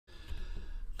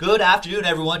Good afternoon,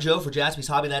 everyone. Joe for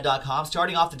JaspysHobbyland.com.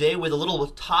 Starting off the day with a little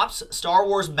Topps Star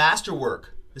Wars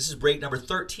Masterwork. This is break number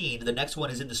 13. The next one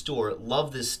is in the store.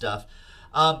 Love this stuff.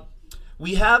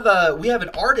 We have an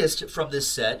artist from this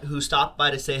set who stopped by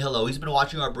to say hello. He's been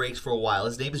watching our breaks for a while.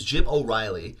 His name is Jim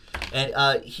O'Reilly,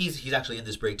 and he's actually in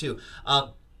this break too.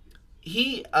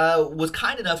 He was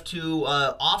kind enough to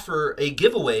offer a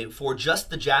giveaway for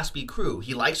just the Jaspy crew.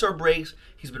 He likes our breaks.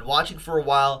 He's been watching for a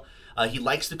while. He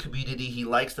likes the community. He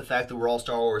likes the fact that we're all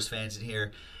Star Wars fans in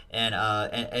here,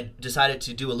 and decided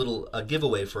to do a little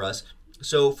giveaway for us.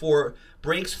 So for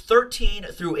breaks 13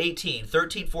 through 18,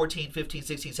 13, 14, 15,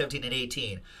 16, 17, and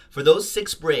 18, for those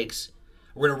 6 breaks,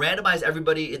 we're going to randomize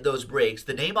everybody in those breaks.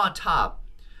 The name on top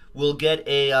will get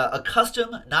a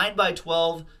custom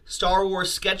 9x12 Star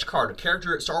Wars sketch card,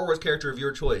 a Star Wars character of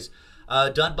your choice,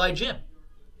 done by Jim.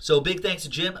 So big thanks to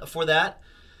Jim for that.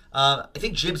 I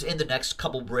think Jim's in the next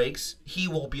couple breaks. He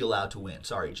won't be allowed to win.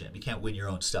 Sorry, Jim. You can't win your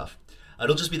own stuff.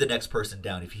 It'll just be the next person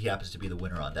down if he happens to be the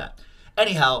winner on that.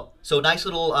 Anyhow, so nice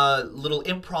little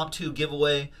impromptu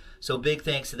giveaway. So big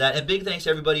thanks to that. And big thanks to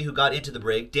everybody who got into the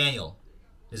break. Daniel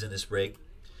is in this break.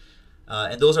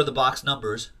 And those are the box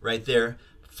numbers right there.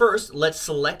 First, let's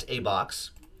select a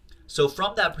box. So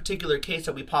from that particular case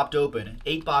that we popped open,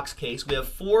 8-box case, we have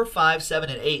 4, 5, 7,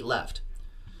 and 8 left.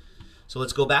 So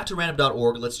let's go back to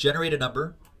random.org. Let's generate a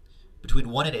number between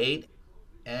 1 and 8.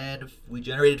 And if we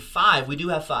generated 5, we do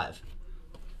have 5.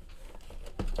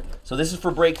 So this is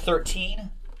for break 13.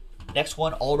 Next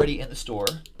one already in the store.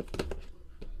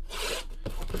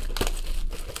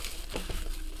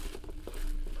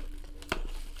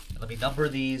 Let me number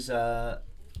these. Do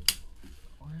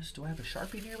I have a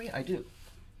Sharpie near me? I do.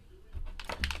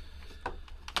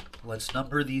 Let's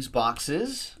number these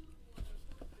boxes.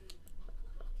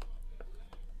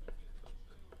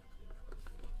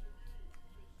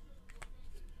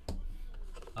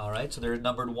 All right, so they're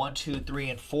numbered 1, 2, 3,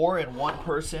 and 4, and one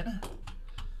person,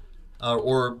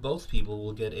 or both people,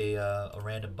 will get a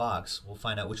random box. We'll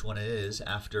find out which one it is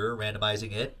after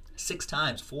randomizing it 6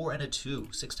 times, 4 and a 2,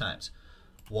 6 times.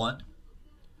 1,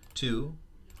 2,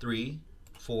 3,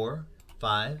 4,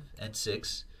 5, and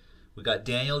 6. We got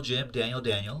Daniel, Jim, Daniel,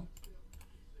 Daniel.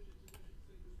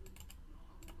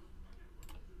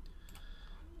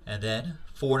 And then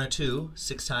 4 and a 2,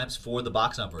 6 times for the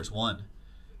box numbers. 1,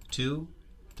 2,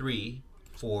 3,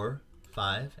 4,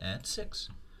 5, and 6.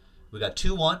 We got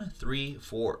 2, 1, 3,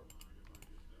 4.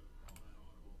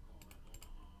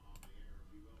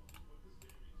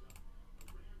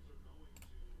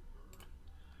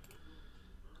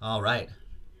 All right.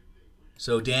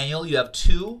 So Daniel, you have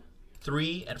 2,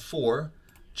 3, and 4.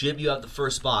 Jim, you have the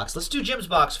first box. Let's do Jim's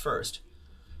box first.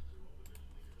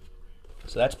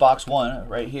 So that's box 1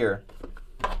 right here.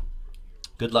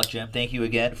 Good luck, Jim. Thank you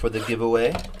again for the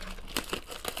giveaway.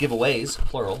 Giveaways,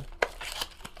 plural.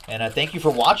 And thank you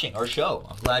for watching our show.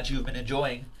 I'm glad you've been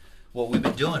enjoying what we've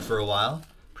been doing for a while.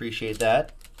 Appreciate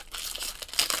that.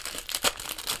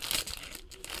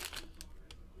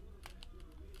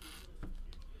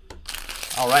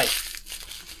 All right.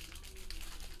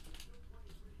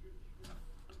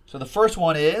 So the first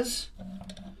one is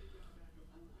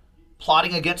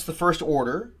Plotting Against the First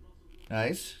Order.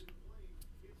 Nice.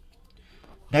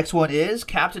 Next one is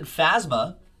Captain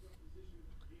Phasma.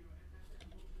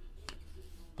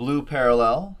 Blue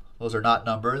parallel. Those are not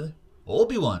numbered.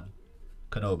 Obi-Wan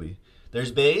Kenobi.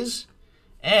 There's Baze.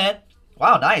 And,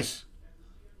 wow, nice.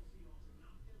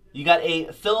 You got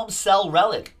a film cell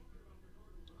relic.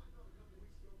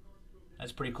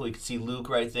 That's pretty cool. You can see Luke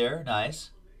right there. Nice.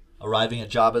 Arriving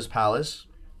at Jabba's palace.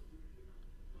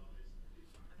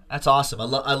 That's awesome.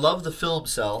 I love the film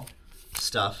cell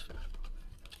stuff.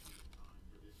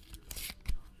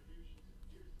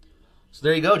 So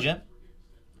there you go, Jim.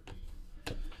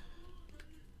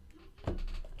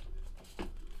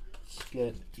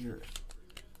 Get your,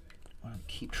 I want to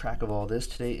keep track of all this.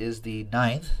 Today is the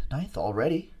 9th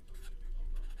already.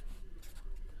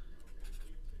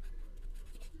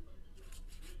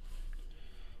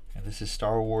 And this is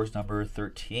Star Wars number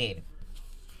 13.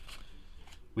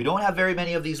 We don't have very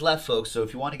many of these left, folks, so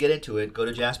if you want to get into it, go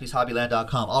to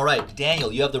JaspysHobbyland.com. All right,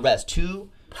 Daniel, you have the rest. 2,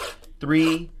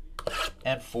 3,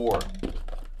 and 4.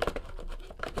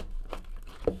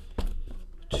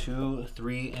 2,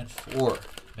 3, and 4.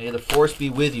 May the force be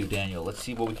with you, Daniel. Let's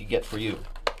see what we can get for you.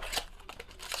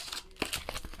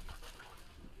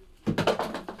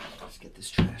 Let's get this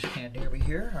trash can near me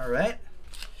here. All right.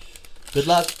 Good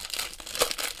luck.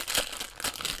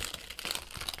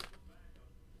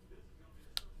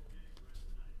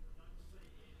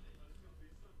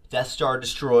 Death Star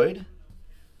destroyed.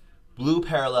 Blue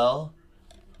parallel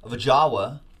of a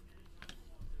Jawa.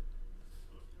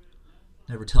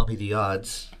 Never tell me the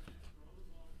odds.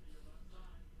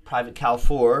 Private Cal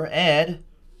 4. And,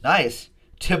 nice,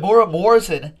 Tamura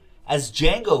Morrison as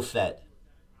Django Fett.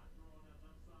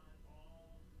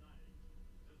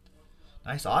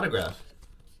 Nice autograph.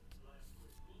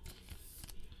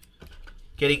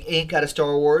 Getting ink out of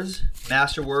Star Wars.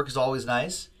 Masterwork is always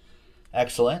nice.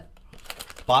 Excellent.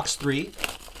 Box 3.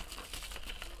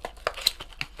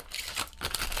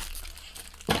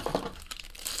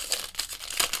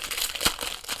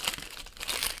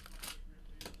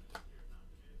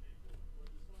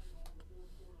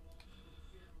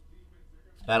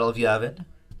 Battle of Yavin.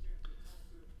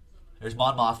 There's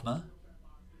Mon Mothma.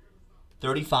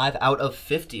 35 out of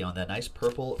 50 on that nice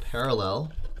purple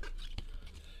parallel.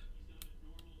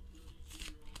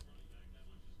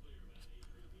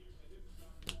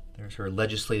 There's her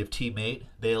legislative teammate,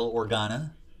 Bail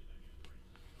Organa.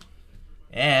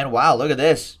 And wow, look at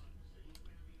this.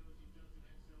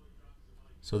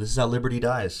 So this is how Liberty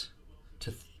dies.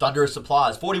 To thunderous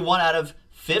applause. 41 out of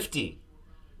 50.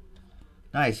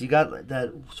 Nice. You got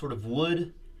that sort of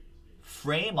wood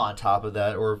frame on top of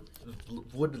that, or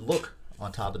wood look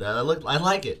on top of that. I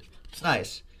like it. It's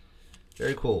nice.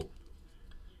 Very cool.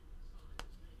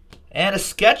 And a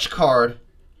sketch card.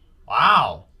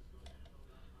 Wow.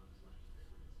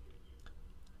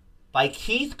 By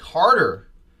Keith Carter.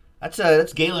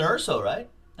 That's Galen Erso, right?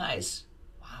 Nice.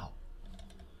 Wow.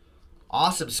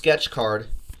 Awesome sketch card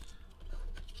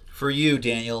for you,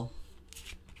 Daniel.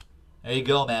 There you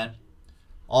go, man.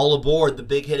 All aboard the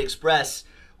Big Hit Express.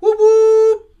 Whoop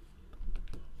whoop.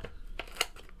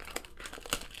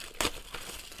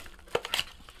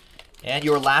 And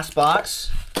your last box.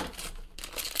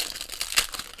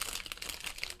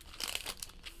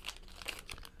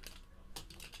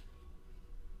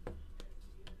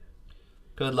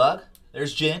 Good luck.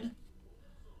 There's Jin.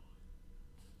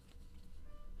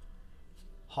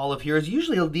 Hall of Heroes.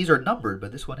 Usually these are numbered,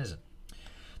 but this one isn't.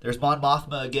 There's Mon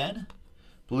Mothma again.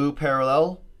 Blue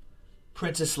parallel.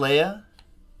 Princess Leia.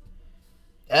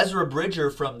 Ezra Bridger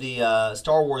from the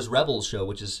Star Wars Rebels show,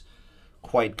 which is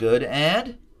quite good.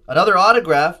 And another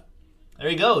autograph. There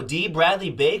you go. D.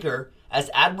 Bradley Baker as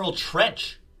Admiral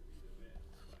Trench.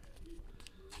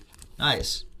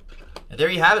 Nice. And there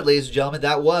you have it, ladies and gentlemen.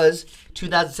 That was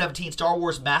 2017 Star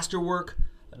Wars Masterwork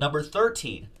number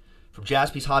 13 from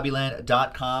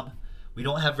JaspysHobbyland.com. We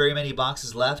don't have very many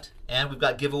boxes left, and we've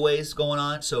got giveaways going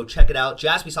on, so check it out.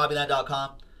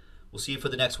 JaspysHobbyland.com. We'll see you for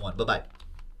the next one. Bye-bye.